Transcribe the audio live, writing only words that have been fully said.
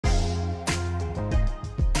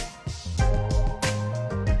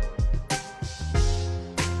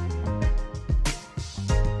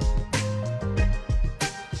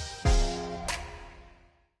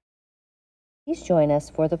Please join us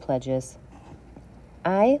for the pledges.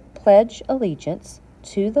 I pledge allegiance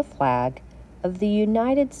to the flag of the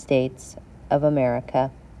United States of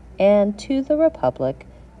America and to the republic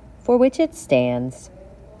for which it stands,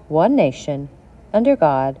 one nation, under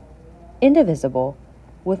God, indivisible,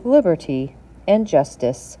 with liberty and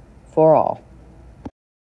justice for all.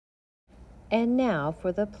 And now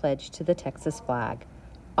for the pledge to the Texas flag.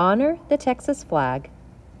 Honor the Texas flag.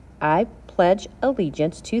 I pledge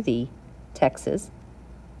allegiance to thee, Texas,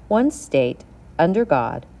 one state, under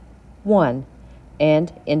God, one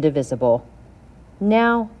and indivisible.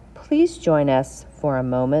 Now, please join us for a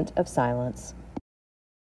moment of silence.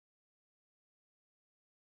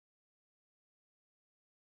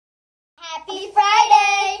 Happy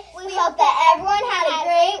Friday! We hope that everyone had a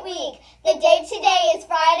great week. The date today is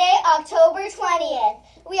Friday, October 20th.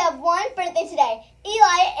 We have one birthday today,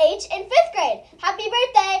 Eli H. in 5th grade. Happy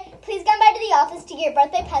birthday! Please come by to the office to get your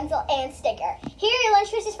birthday pencil and sticker. Here are your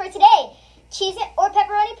lunch choices for today. Cheese or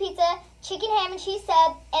pepperoni pizza, chicken ham and cheese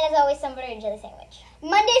sub, and as always, some butter and jelly sandwich.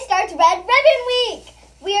 Monday starts Red Ribbon Week!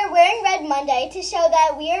 We are wearing red Monday to show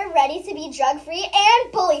that we are ready to be drug-free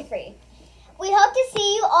and bully-free. We hope to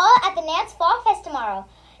see you all at the Nance Fall Fest tomorrow.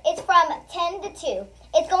 It's from 10 to 2.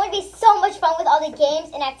 It's going to be so much fun with all the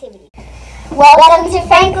games and activities. Welcome to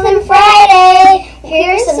Franklin Friday!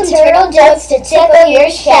 Here's some turtle jokes to tickle your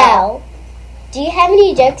shell. Do you have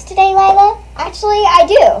any jokes today, Lila? Actually, I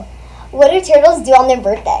do. What do turtles do on their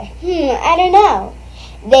birthday? I don't know.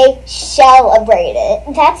 They celebrate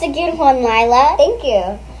it. That's a good one, Lila. Thank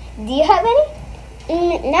you. Do you have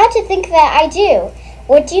any? Now to think that I do.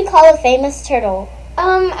 What do you call a famous turtle?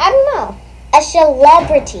 I don't know. A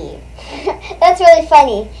celebrity. That's really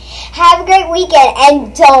funny. Have a great weekend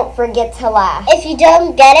and don't forget to laugh. If you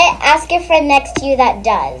don't get it, ask your friend next to you that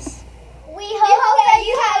does. We hope that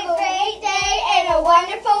you have a great day and a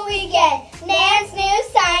wonderful weekend.